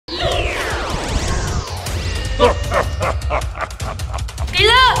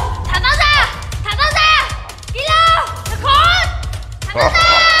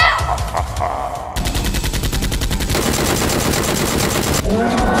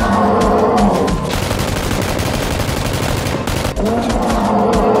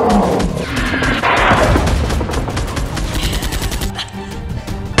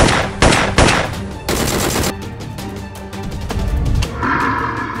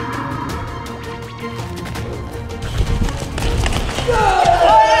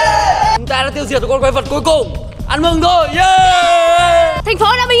tiêu diệt được con quái vật cuối cùng. Ăn mừng thôi. Yeah! Thành phố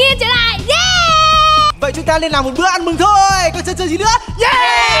đã bình yên trở lại. Yeah! Vậy chúng ta nên làm một bữa ăn mừng thôi. Còn chơi gì nữa? Yeah!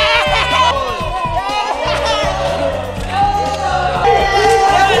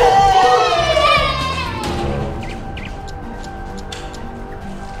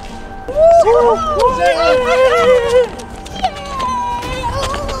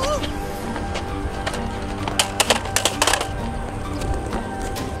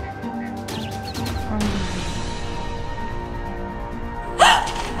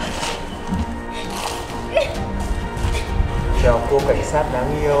 Chào cô cảnh sát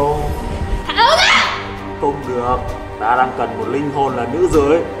đáng yêu. Thả ớt á! Không được, ta đang cần một linh hồn là nữ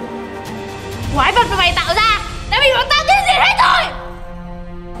giới. Quái vật mà mày tạo ra đã bị bọn tao tiêu diệt hết rồi.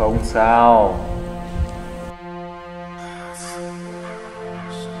 Không sao.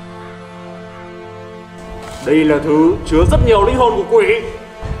 Đây là thứ chứa rất nhiều linh hồn của quỷ.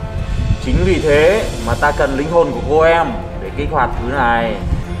 Chính vì thế mà ta cần linh hồn của cô em để kích hoạt thứ này.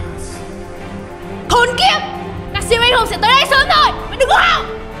 Khốn kiếp! Các siêu anh hùng sẽ tới đây sớm thôi. Mày đừng có hòng.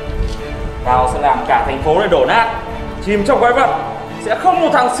 Tao sẽ làm cả thành phố này đổ nát, chìm trong quái vật. Sẽ không một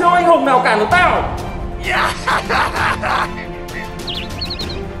thằng siêu anh hùng nào cản được tao.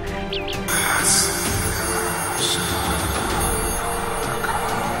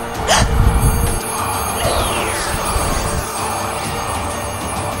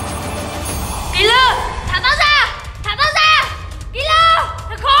 Killer! Thả tao ra! Thả tao ra! Killer!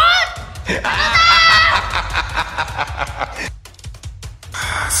 Thằng khốn! Thả tao ra!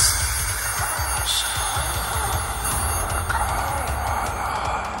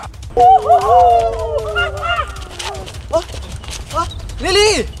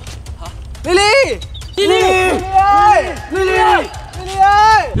 Lily! Lily! Lily! Lily! Lily ơi!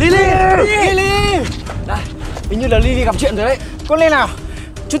 Lily! Lily! Đây, hình như là Lily gặp chuyện rồi đấy. Con lên nào,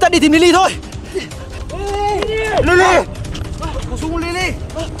 chúng ta đi tìm Lily thôi. Lily! Có súng Lily!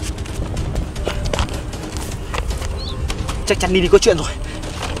 Chắc chắn Lily có chuyện rồi.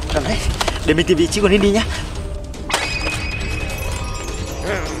 Cầm đấy, để mình tìm vị trí của Lily nhé.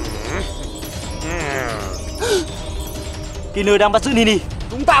 Killer đang bắt giữ Lily.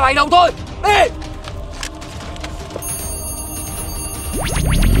 Chúng ta phải hành động thôi. Đi.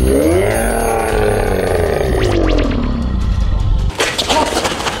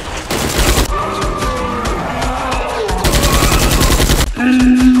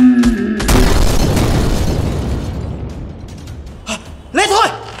 Lên thôi.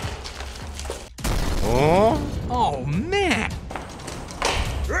 Oh man.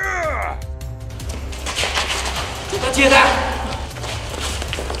 Chúng ta chia ra.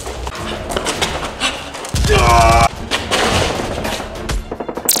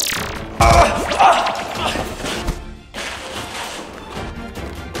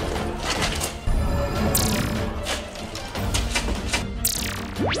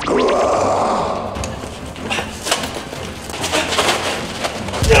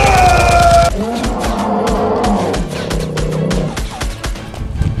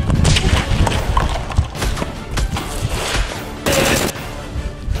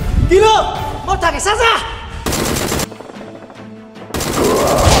 Killer, mau thả cảnh sát ra.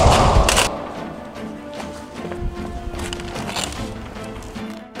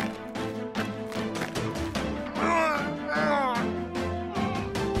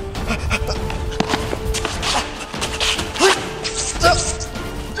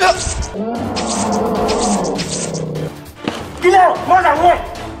 Killer, mau ra luôn.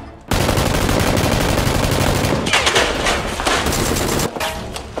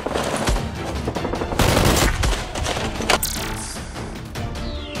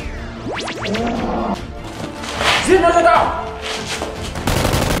 Giết nó cho tao.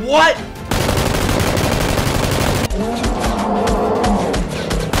 What?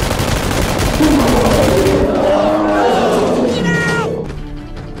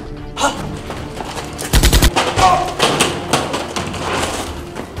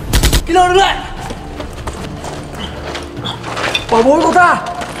 Killer đứng lại. Bảo bối của ta.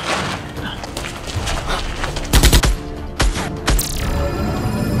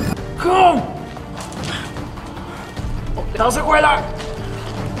 Không. Tao sẽ quay lại.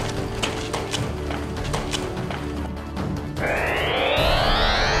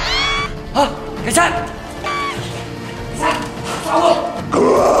 Cảnh sát. Cảnh sát. Sao rồi?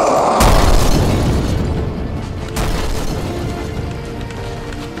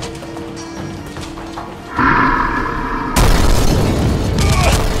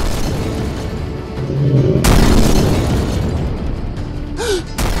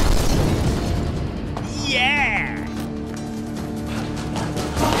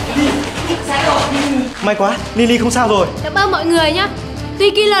 May quá, Lily không sao rồi. Cảm ơn mọi người nhá. Tuy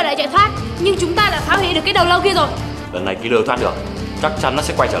Killer đã chạy thoát, nhưng chúng ta đã phá hủy được cái đầu lâu kia rồi. Lần này Killer thoát được, chắc chắn nó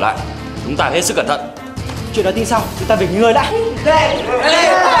sẽ quay trở lại. Chúng ta hết sức cẩn thận. Chuyện đó tin sau, chúng ta về nghỉ ngơi đã.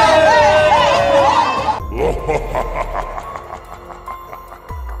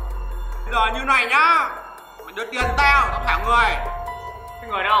 Bây giờ như này nhá, mày đưa tiền tao thả người. Cái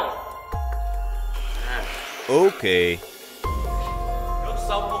người đâu? Ok. Nước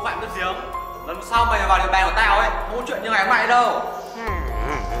sông không phải nước giếng. Lần sau mày vào địa bàn của tao ấy, không có chuyện như ngày hôm nay đâu.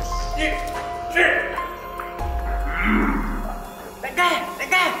 Đánh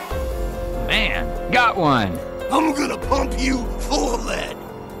ca. Man, got one. I'm gonna pump you full of lead.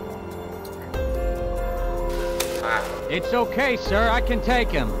 It's okay, sir. I can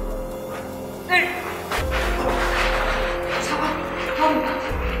take him.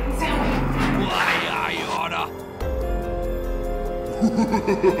 Why, I oughta.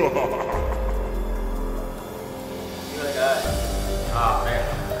 Đây.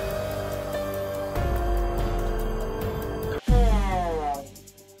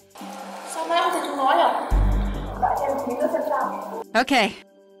 Sao mai không thấy chúng nó nhỉ? Đợi em tí nữa xem sao. Okay.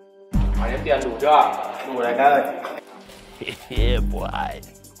 Mày đếm tiền đủ chưa? Đủ rồi ca ơi. Yeah, boy.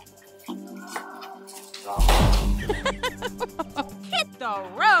 Hit the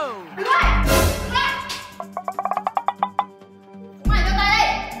road. Mày ra đây.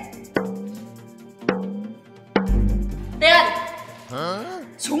 Tiền.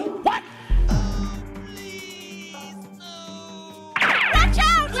 Súng. What? Watch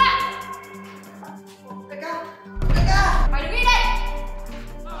out! Đại ca. Mày đứng đi đây.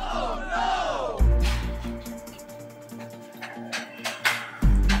 Oh no.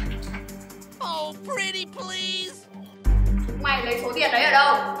 Oh, pretty please. Mày lấy số tiền đấy ở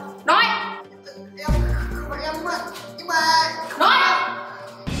đâu? Nói. Em nhưng mà Nói.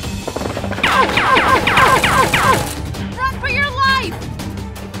 Run for your life.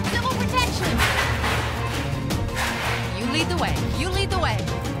 Civil protection. You lead the way. You lead the way.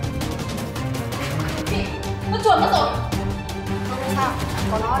 Nó chuồn mất rồi. Không sao,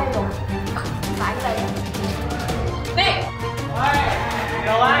 có nó đây rồi. Phải cái đấy. Đi.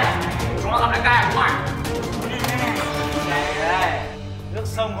 Đâu ấy? Chúng nó gặp đại ca ở ngoài. Đây, nước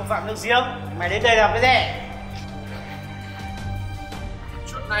sông không phạm nước giếng. Mày đến đây làm cái gì?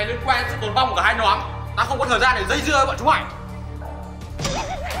 Chuyện này liên quan đến sự tồn vong của cả hai nhóm. Tao không có thời gian để dây dưa với bọn chúng mày.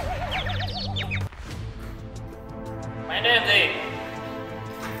 Mày đến làm gì?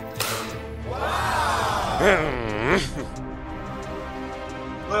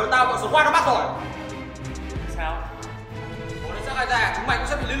 Người của tao bọn số qua nó bắt rồi. Sao? Bố đến sẽ khai ra, chúng mày cũng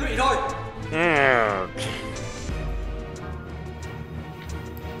sẽ bị liên lụy thôi.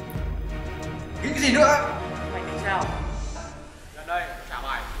 Nghĩ cái gì nữa? Mày tính sao? Gần đây, trả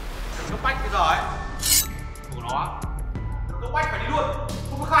mày. Đừng cấp bách bây giờ ấy. Của nó. Đừng cấp bách phải đi luôn.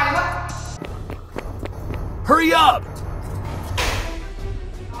 Không có khai mất. Hurry up!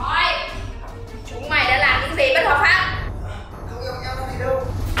 Nói. Chúng mày đã làm những gì bất hợp pháp? em làm gì đâu.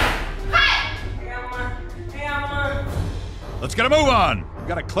 Hey! Let's get a move on. We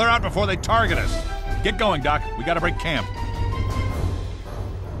gotta clear out before they target us. Get going, Doc. We gotta break camp.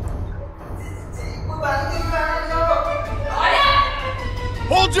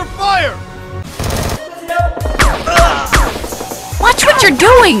 Hold your fire! Watch what you're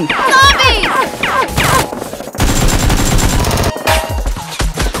doing. Zombies!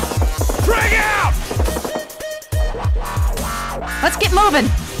 Drag out! Let's get moving.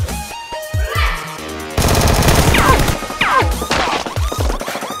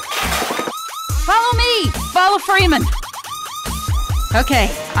 Follow me. Follow Freeman. Okay,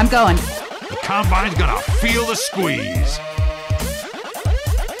 I'm going. The Combine's gonna feel the squeeze.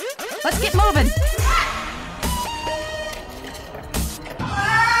 Let's get moving.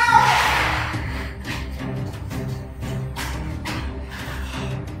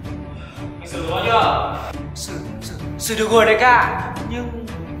 Xử nó chưa? Xử được rồi đấy cả. Nhưng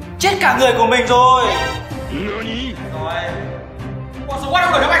chết cả người của mình rồi. Nani? Rồi. Bọn số qua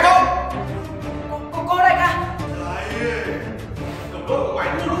đâu đuổi theo mày không? Có đây ca. Đồng đội của mày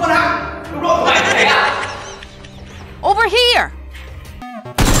luôn luôn hả? Đồng đội của mày thế à? Over here.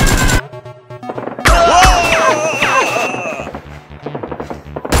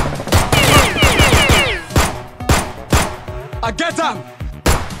 I get them.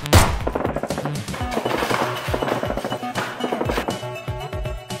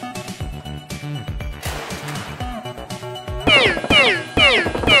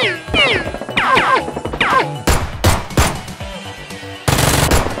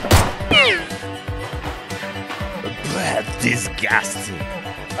 That's disgusting.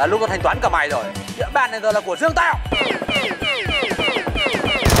 Là lúc tao thanh toán cả mày rồi. Địa bàn này giờ là của riêng tao.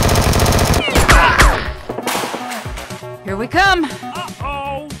 Here we come.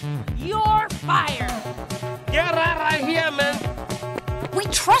 Uh-oh. You're fired. Get out of here, man. We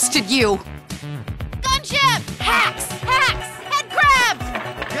trusted you. Gunship! Hacks! Hacks! Head crabs!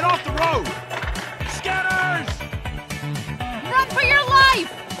 Get off the road! Scatters! Run for your life!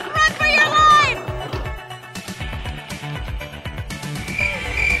 Run for your life!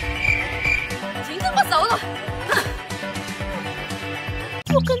 Chính thức mất dấu rồi.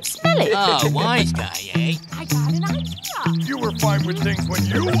 You can smell it. Oh, wise guy, eh? I got an idea. You were fine with things when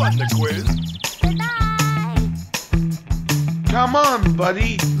you won the quiz. Good night. Come on,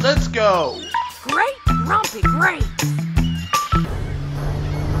 buddy. Let's go. Great, grumpy, great.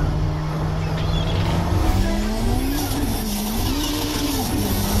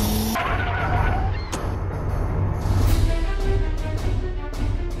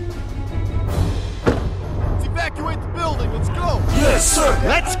 Evacuate the building, let's go! Yes, sir.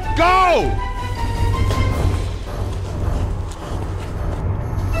 Let's go!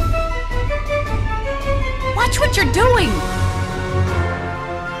 Watch what you're doing.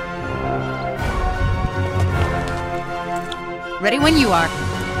 Ready when you are.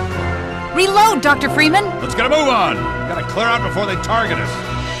 Reload, Dr. Freeman. Let's get a move on! Gotta clear out before they target us.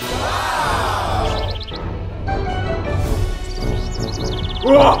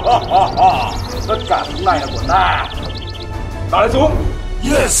 Tất cả những này là của ta. Bảo lên xuống.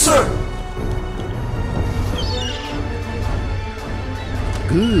 Yes, sir.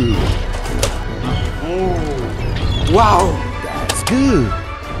 Good. Wow. That's good.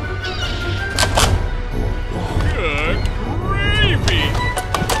 Good gravy!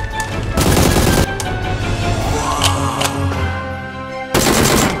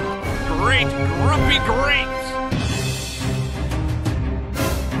 Great, grumpy grapes!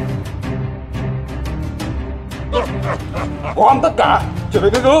 Gom tất cả, chuẩn bị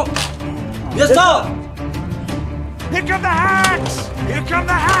cái cứu. Yes, sir. Here come the hacks! Here come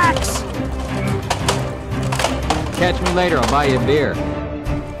the hacks! Catch me later, I'll buy you a beer.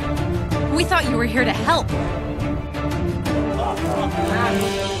 We thought you were here to help.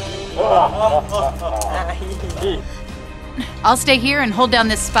 I'll stay here and hold down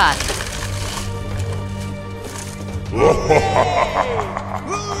this spot.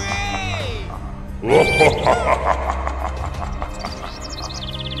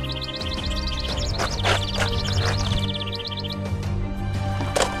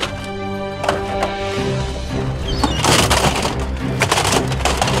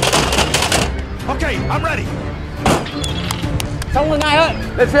 Okay, I'm ready. Xong rồi ngài ơi.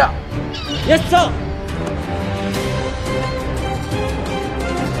 Lên xe. Yes, sir.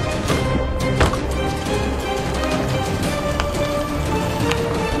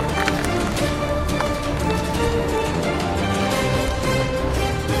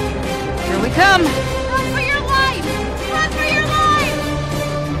 Here we come. Run for your life! Run for your life!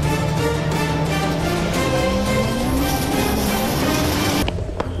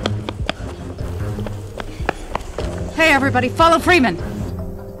 Hey, everybody, follow Freeman.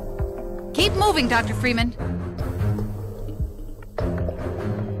 Keep moving, Dr. Freeman.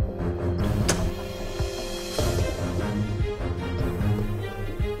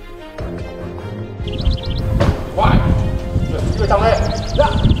 Ngoài. Đưa trong đây. Dạ.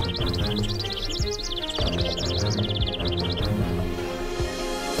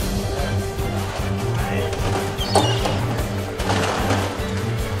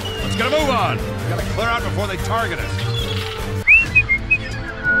 Let's get a move on! Gotta clear out before they target us.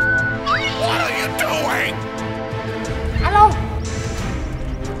 What are you doing? Alo.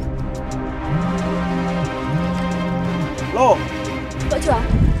 Lô, Đội trưởng,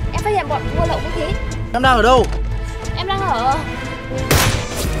 em phát hiện bọn mua lậu vũ khí. em đang ở đâu? Em đang ở...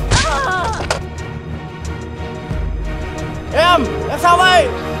 Em sao vậy?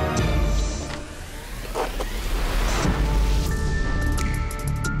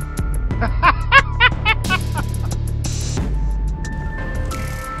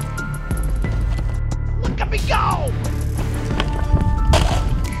 Look at me go!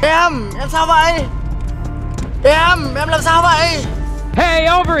 Em sao vậy? Em làm sao vậy? Hey,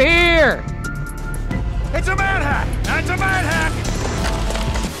 over here! It's a manhack! It's a manhack!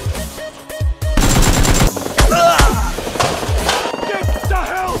 Get the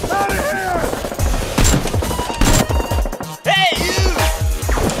hell out of here! Hey, you!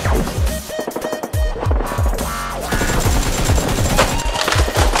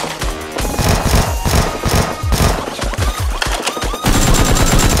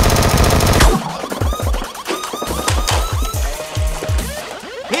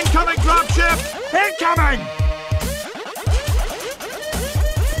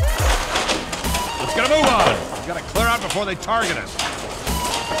 before they target us.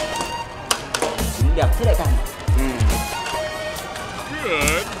 Đẹp thế đại ca.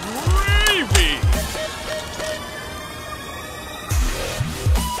 Good gravy!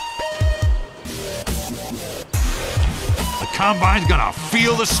 The combine's gonna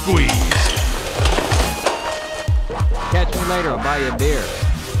feel the squeeze. Catch me later, I'll buy you a beer.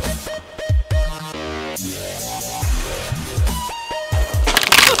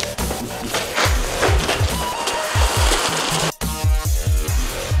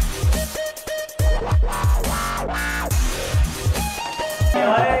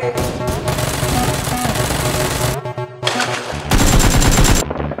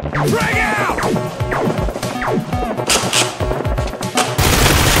 Drag out!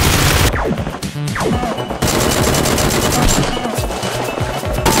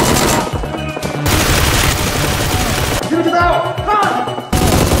 Đưa cho tao! Con!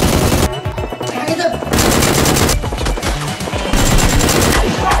 Cái gì?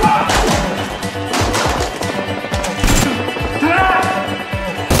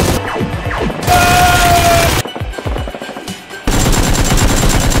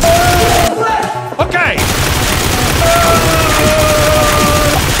 Okay!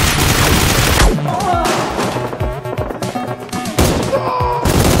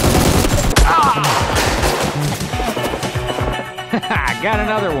 I got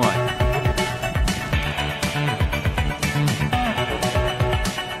another one.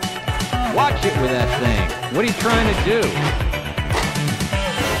 Watch it with that thing. What are you trying to do?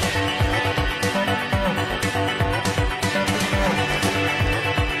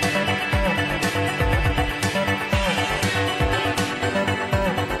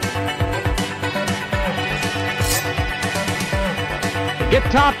 Get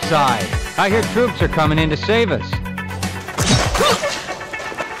topside. I hear troops are coming in to save us.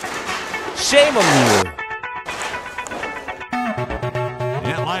 Shame on you.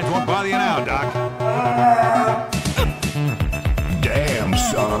 The lions won't bother you now, Doc. Damn,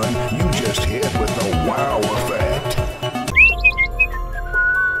 son. You just hit with the wow effect.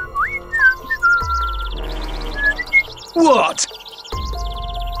 What?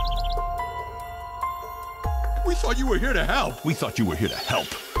 We thought you were here to help. We thought you were here to help.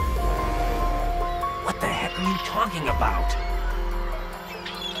 What the heck are you talking about?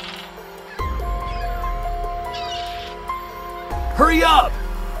 Hurry up!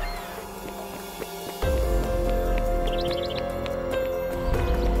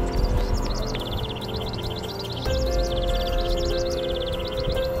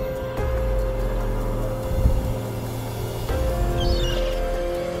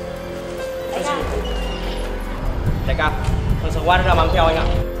 Đại ca, thằng Sở Quan đã mang theo anh ạ.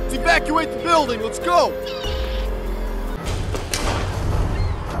 Evacuate the building, let's go!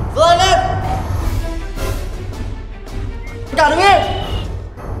 Rồi lên! Cả đứng yên!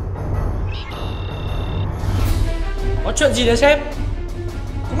 Có chuyện gì đấy sếp?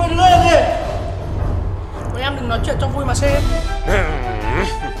 Chúng mày đứng đây làm gì? Bọn em đừng nói chuyện trong vui mà sếp.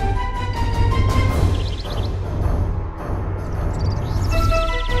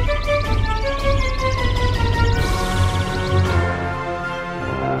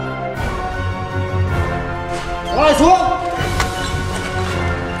 Ngồi xuống!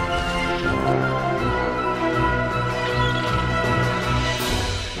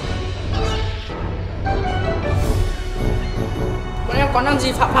 Bọn em có làm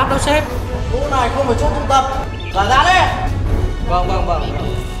gì phạm pháp đâu sếp. Chỗ này không phải chỗ tụ tập. Giải ra đi! Vâng.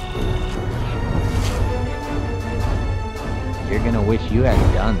 You're gonna wish you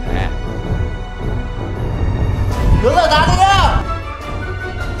hadn't done that. Đứng giải ra đi nhá!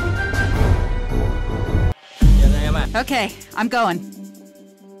 Okay, I'm going.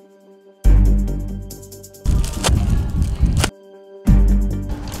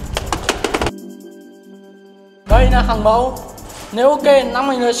 Đây là hàng mẫu. Nếu ok, nắm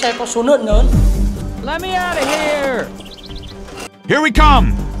anh lên xe có số lượng lớn. Let me out of here! Here we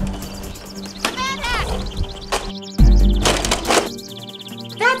come!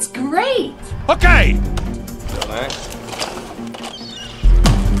 That's great! Okay!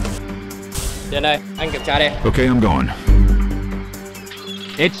 Tiền đây, anh kiểm tra đây. Okay, I'm going.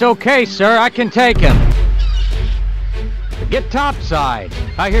 It's okay, sir. I can take him. Get topside.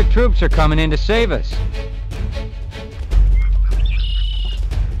 I hear troops are coming in to save us.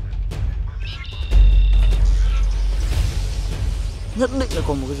 Nhất định là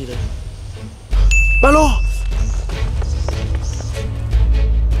còn một cái gì đấy. Ba lô!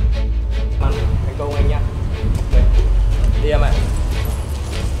 Thành công anh nhá. Đi em ạ.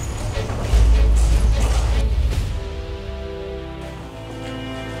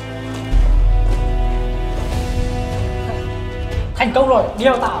 Đi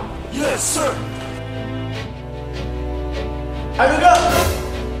theo tao. Yes, sir. Hãy đứng kìa.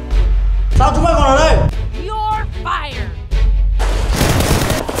 Sao chúng mày còn ở đây? You're fired.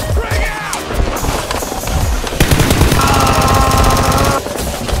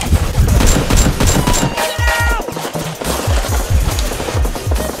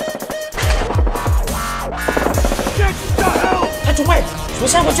 Hai chúng mày xuống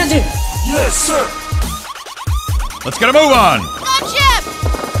xem có chuyện gì. Yes, sir. Let's get a move on. Good ship.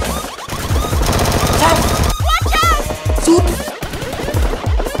 Sam, Watch out. rút.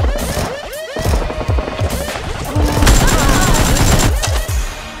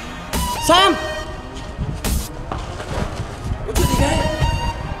 Sam, có chuyện gì thế?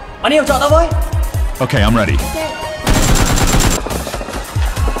 Bạn đi hỗ trợ tao với. Okay, I'm ready.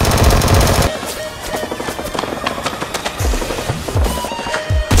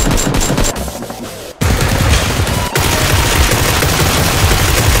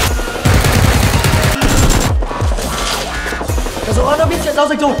 Cả số đã biết chuyện giao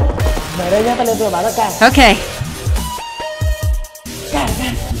dịch rồi. Về đây nhá, tao lên tôi bán ra càng. Okay. Càng.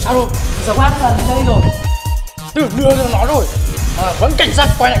 Alo, giờ bác là đây rồi. Tưởng đưa cho nó rồi. Vẫn cảnh sát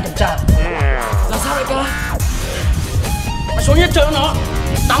quay lại kiểm tra. Là sao đại ca? Mày xuống hiện trường nó.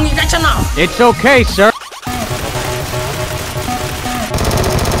 Tao nghĩ cách xem nào. It's okay, sir.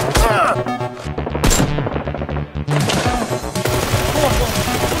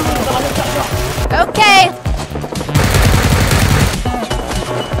 Okay.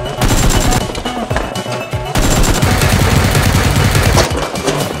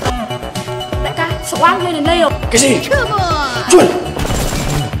 Đại ca, số an lên đến đây rồi. Cái gì? Come on. Chuẩn.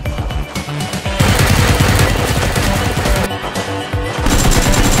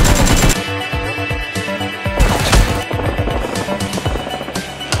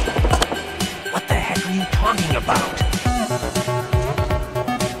 What the heck are you talking about?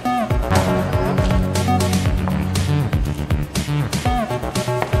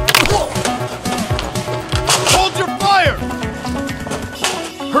 Hold your fire!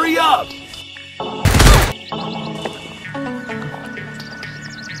 Hurry up!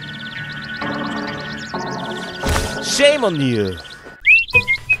 Shame on you.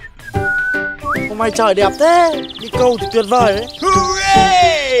 Hôm nay trời đẹp thế. Đi câu thì tuyệt vời đấy.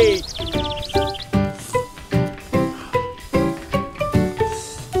 Hooray!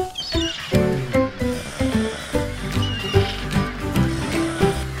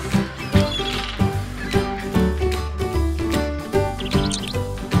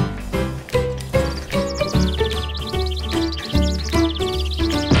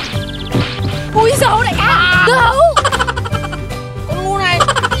 Ui dấu đại ca. Gấu. Con ngu này,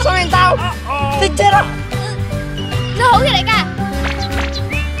 sao hành tao? Thích chết á. Gấu kìa đại ca.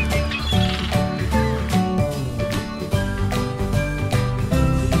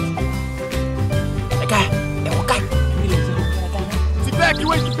 Đại ca, em có cách. Đi lấy dấu cho đại ca nhé.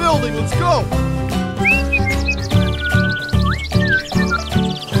 Evacuate the building. Let's go.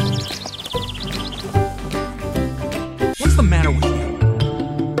 What's the matter with you?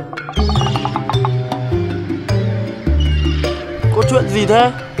 Có chuyện gì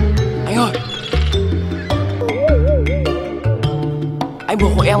thế? Anh ơi. Anh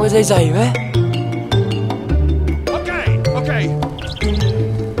buộc hộ em cái dây giày đấy. Okay, okay.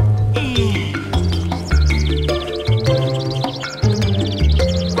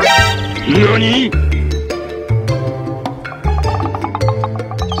 Nani?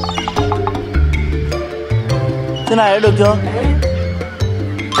 Thế này đã được chưa?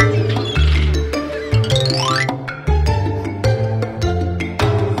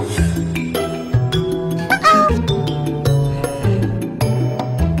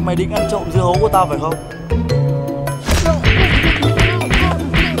 Mày định ăn trộm dưa hấu của tao phải không?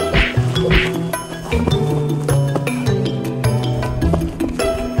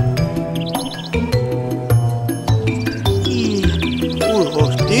 Ui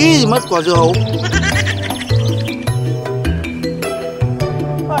ôi, tí thì mất quả dưa hấu.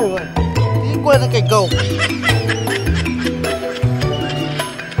 Ai ơi, tí quên cái cành cầu.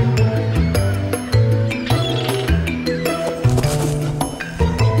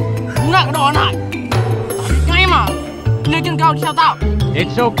 Đúng là cái đồ ăn hại. Ngay mà, lên trên cao đi theo tao.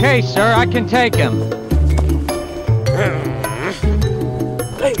 It's okay, sir. I can take him.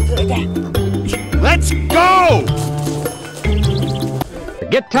 Đây, đây kìa. Let's go!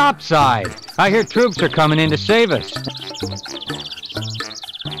 Get topside. I hear troops are coming in to save us.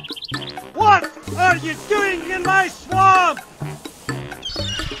 What are you doing in my swamp?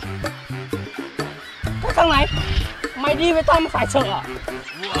 Cái thằng này, mày đi với tao mà phải sợ à?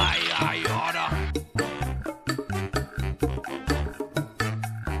 Why, I oughta.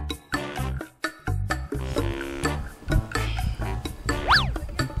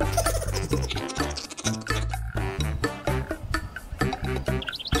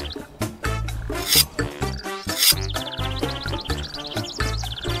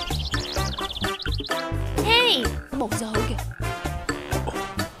 bổ dưa hấu kìa.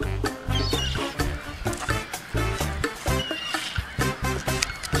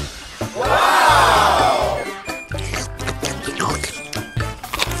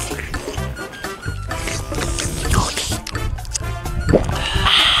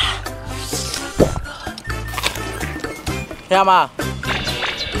 Em à,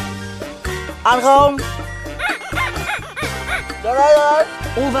 ăn không? Ra đây, ra đây.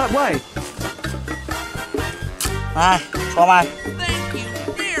 All that way. Này, cho mày.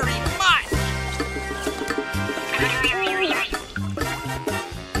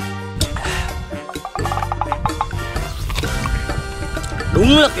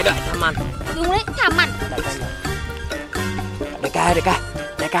 Đúng là cái đại tham ăn. Đúng đấy, tham ăn.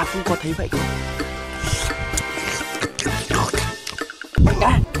 Đại ca cũng có thấy vậy không? Đại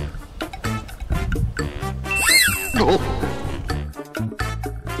ca.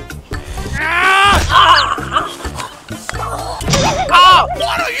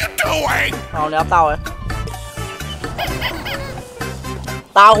 What are you doing? Nào ném tao ấy.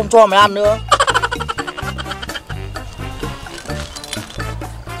 Tao không cho mày ăn nữa.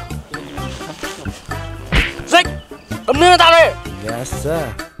 Dịch, đấm lưng tao đi. Yes sir.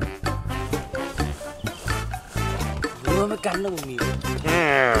 Vừa mới cắn được một miếng.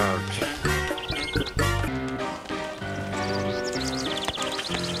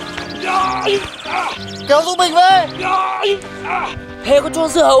 Kéo giúp mình với. Thế có cho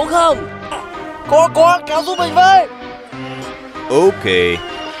dưa hấu không? Có, kéo giúp mình với. Okay.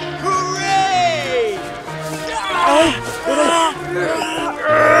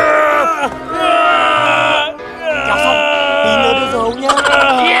 Kéo xong, tí nữa đưa dưa hấu nhá.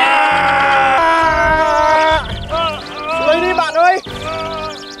 Lấy đi bạn ơi.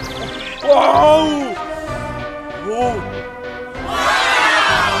 Wow.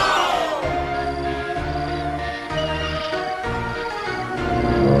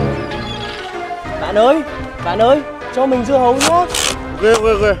 Bạn ơi, cho mình dưa hấu nhá. Ghê.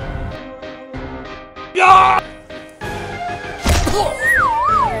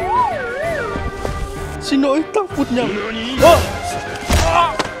 Xin lỗi, tao phụt nhầm.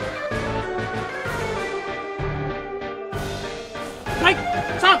 Này,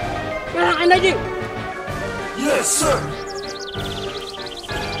 sao? Cái hàng anh đây gì? Yes, sir.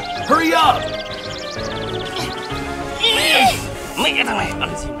 Hurry up. Mẹ thằng này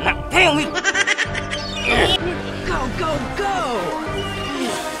ăn gì nặng thế không mình? Go.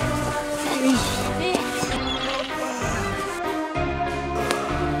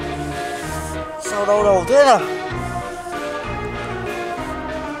 Sao đau đầu thế nào?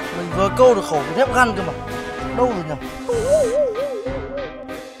 Mình vừa câu được khẩu thép găn cơ mà. Đâu rồi nhỉ?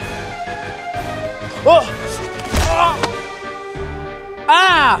 Ôi,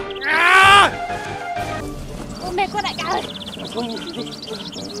 mệt quá đại ca ơi.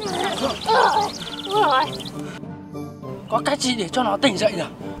 Có cách gì để cho nó tỉnh dậy nhỉ?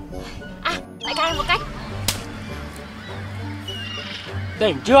 À, đại ca một cách.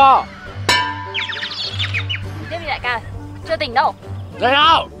 Tỉnh chưa? Tiếp đi đại ca ơi. Chưa tỉnh đâu. Đây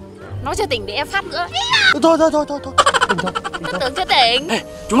nào. Nó chưa tỉnh để em phát nữa. Thôi. Tôi tưởng chưa tỉnh. Ê,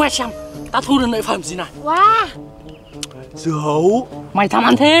 chúng mày xem, ta thu được lợi phẩm gì này? Wow. Dưa hấu. Mày tham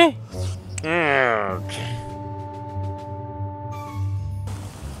ăn thế?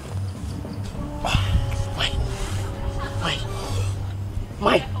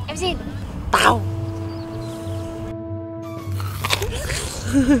 Mày. Em xin. Tao.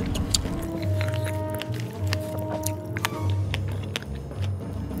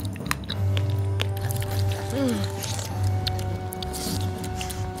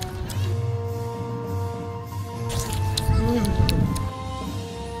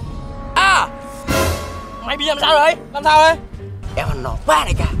 Mày bị làm sao đấy? Làm sao đấy? Em ăn nó quá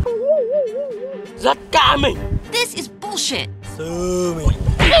này cả. Rất ca mình. This is bullshit. Sư mình.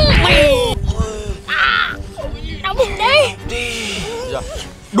 Đau bụng đi. Dạ.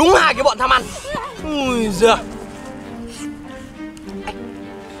 Đúng hai cái bọn tham ăn. Ui giời.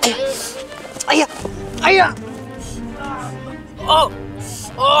 Ây da. Ôi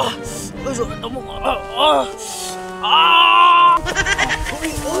giời, đau bụng.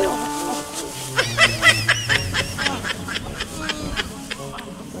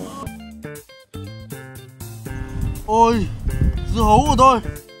 Ôi, dưa hấu của tôi.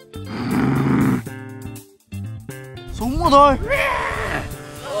 Súng của tôi.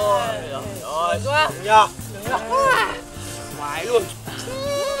 Ôi quá nhờ. Ngoài luôn.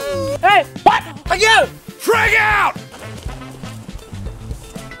 Ê, what? Thằng kia. Frag out.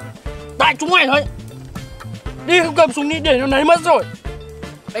 Tại chúng mày thôi. Đi không cầm súng đi để nó lấy mất rồi.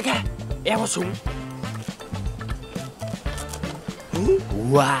 Đại ca, em có súng.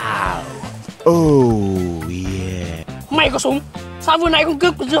 Wow. Oh yeah. Mày có súng, sao vừa nãy không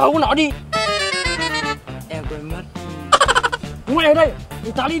cướp cái dưa hấu của nó đi? Em quên mất. Ngoài ở đây,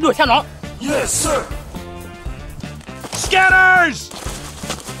 chúng ta đi đuổi theo nó. Yes, sir. Scanners!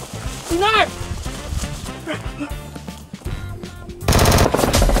 Này!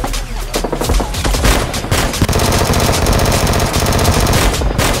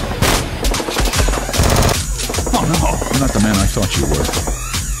 Oh no, you're not the man I thought you were.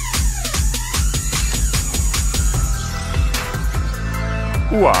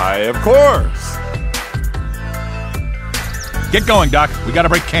 Why, of course. Get going, Doc. We gotta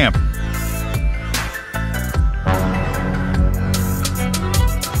break camp.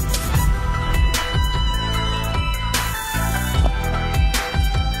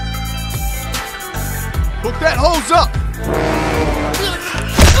 Hook that hose up.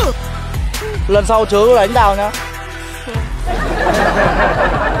 Lần sau chớ đánh đào nhá.